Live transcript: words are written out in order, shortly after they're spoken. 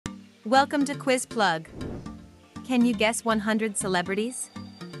Welcome to Quiz Plug. Can you guess 100 celebrities?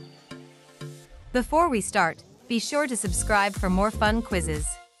 Before we start, be sure to subscribe for more fun quizzes.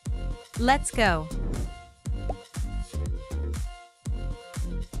 Let's go!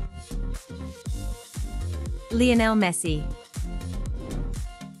 Lionel Messi.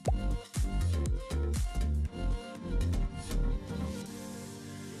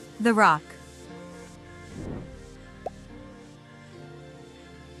 The Rock.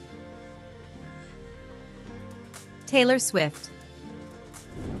 Taylor Swift.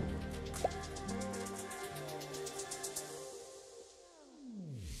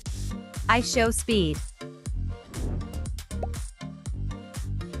 IShowSpeed.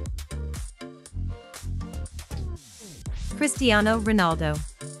 Cristiano Ronaldo.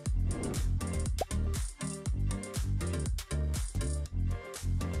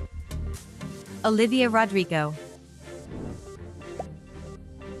 Olivia Rodrigo.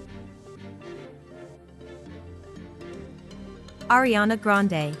 Ariana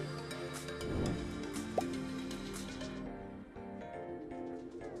Grande.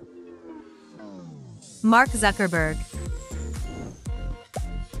 Mark Zuckerberg.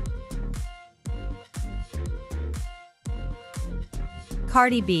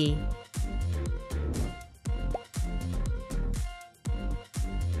 Cardi B.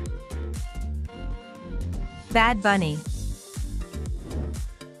 Bad Bunny.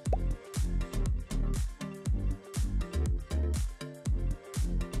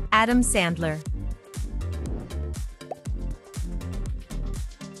 Adam Sandler.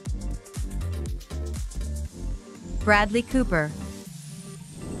 Bradley Cooper.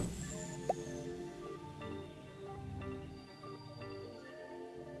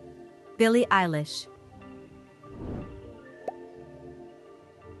 Billie Eilish.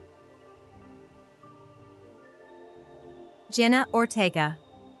 Jenna Ortega.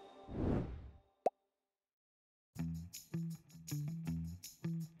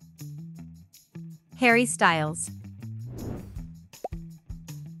 Harry Styles.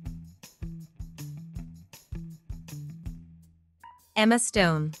 Emma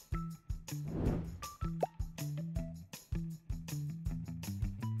Stone.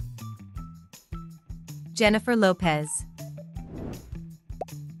 Jennifer Lopez.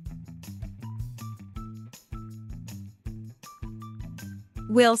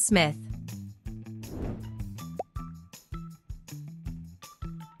 Will Smith.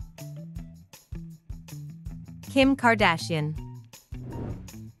 Kim Kardashian.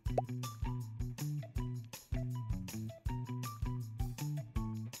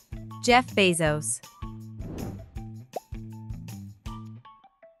 Jeff Bezos.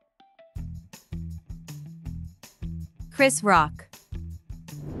 Chris Rock.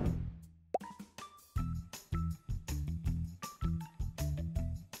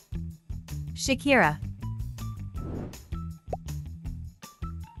 Shakira.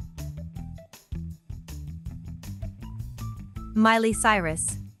 Miley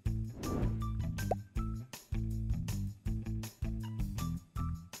Cyrus.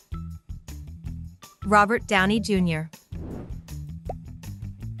 Robert Downey Jr.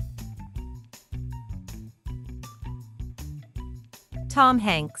 Tom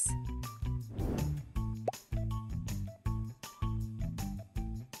Hanks.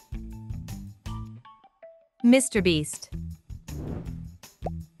 MrBeast.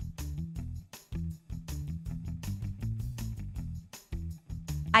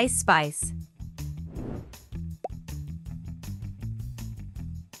 Ice Spice.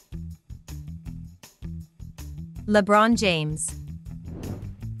 LeBron James.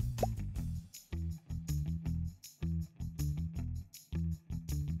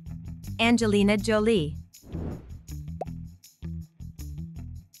 Angelina Jolie.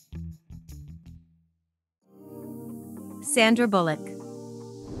 Sandra Bullock.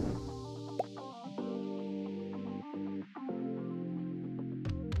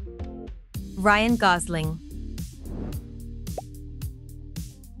 Ryan Gosling.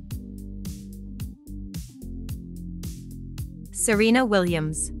 Serena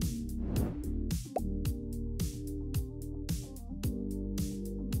Williams.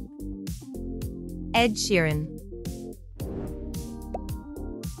 Ed Sheeran.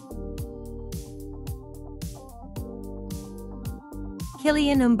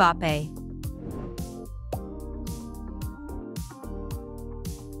 Kylian Mbappe.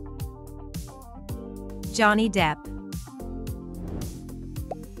 Johnny Depp.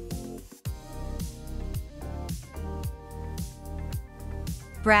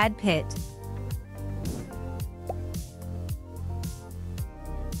 Brad Pitt.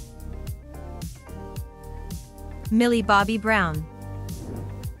 Millie Bobby Brown.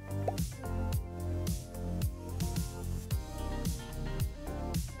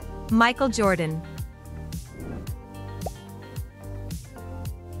 Michael Jordan.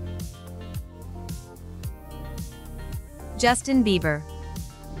 Justin Bieber.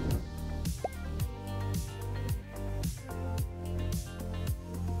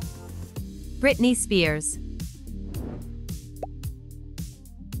 Britney Spears.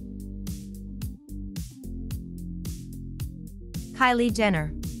 Kylie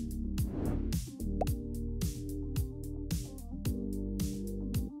Jenner.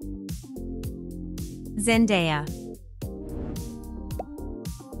 Zendaya.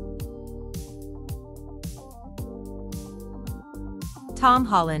 Tom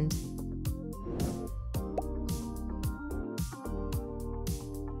Holland.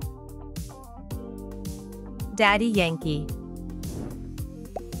 Daddy Yankee.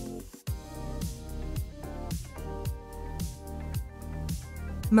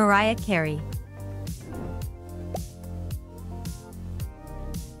 Mariah Carey.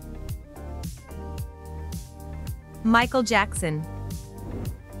 Michael Jackson.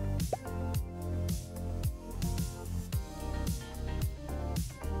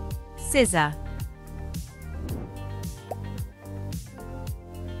 SZA.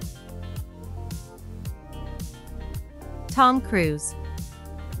 Tom Cruise.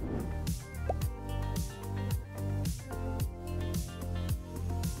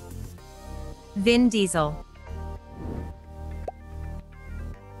 Vin Diesel.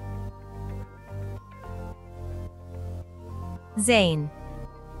 Zayn.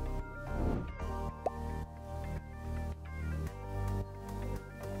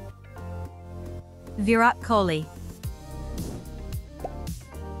 Virat Kohli.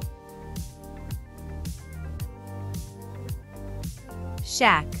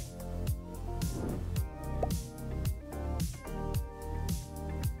 Shaq.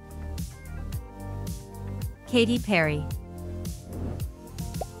 Katy Perry.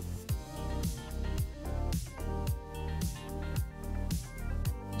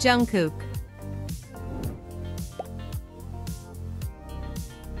 Jungkook.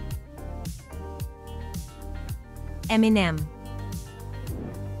 Eminem.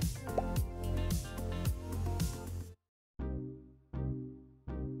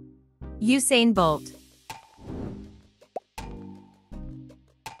 Usain Bolt.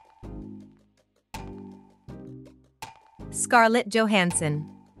 Scarlett Johansson.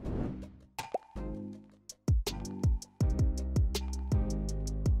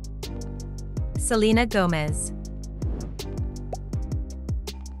 Selena Gomez.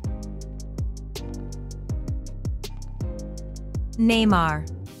 Neymar.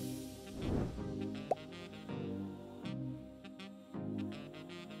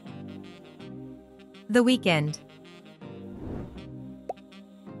 The Weeknd.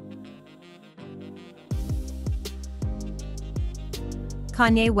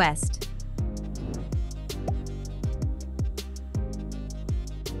 Kanye West.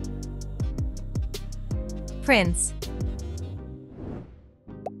 Prince.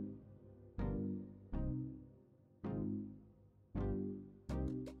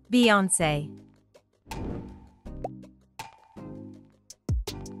 Beyoncé.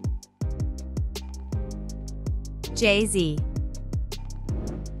 Jay-Z.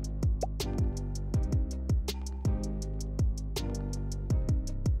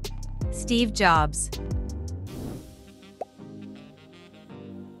 Steve Jobs.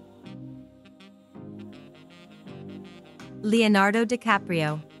 Leonardo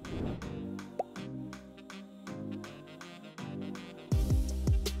DiCaprio.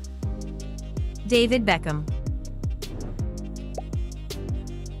 David Beckham.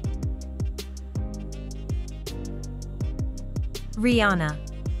 Rihanna.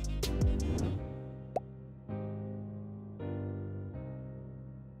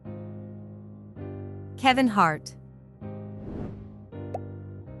 Kevin Hart.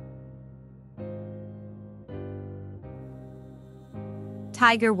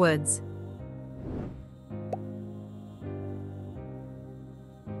 Tiger Woods.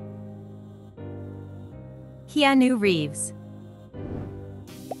 Keanu Reeves.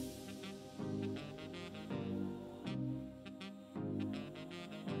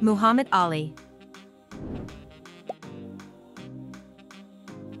 Muhammad Ali.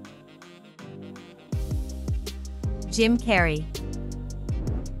 Jim Carrey.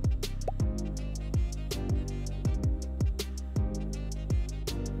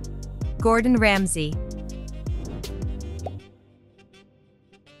 Gordon Ramsay.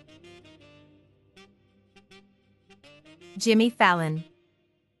 Jimmy Fallon.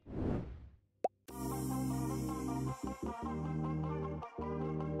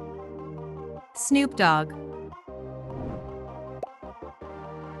 Snoop Dogg.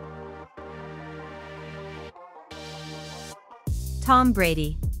 Tom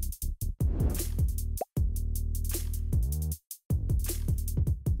Brady.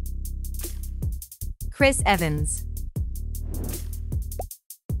 Chris Evans.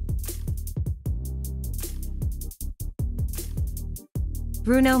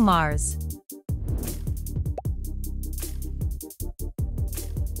 Bruno Mars.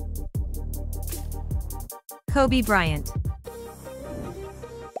 Kobe Bryant.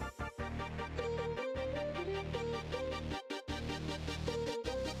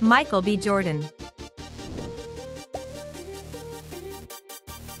 Michael B. Jordan.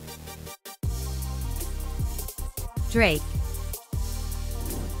 Drake.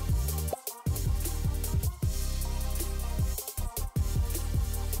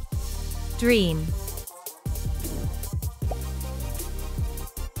 Dream.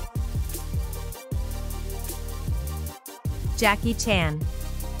 Jackie Chan.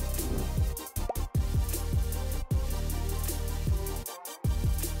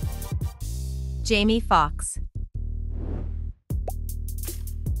 Jamie Foxx.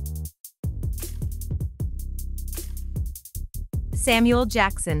 Samuel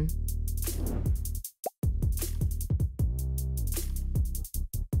Jackson.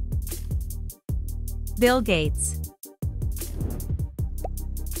 Bill Gates.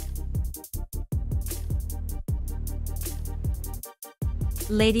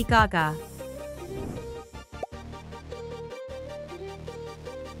 Lady Gaga.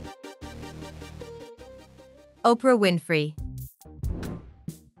 Oprah Winfrey.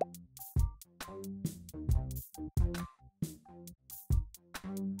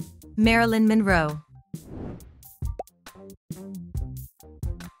 Marilyn Monroe.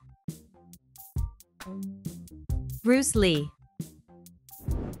 Bruce Lee.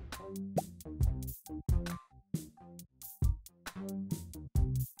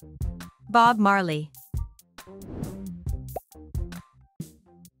 Bob Marley.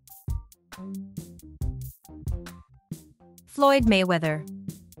 Floyd Mayweather.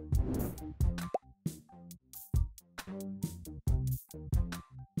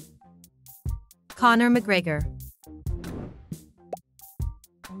 Conor McGregor.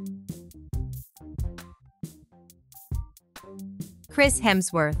 Chris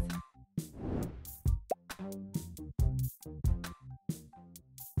Hemsworth.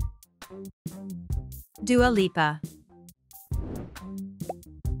 Dua Lipa.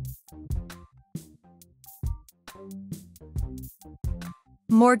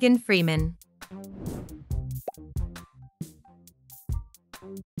 Morgan Freeman.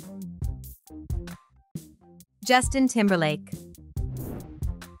 Justin Timberlake.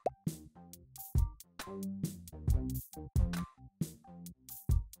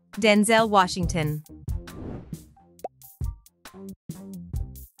 Denzel Washington.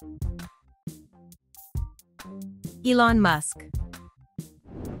 Elon Musk.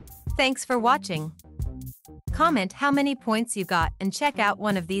 Thanks for watching. Comment how many points you got and check out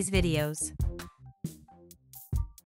one of these videos.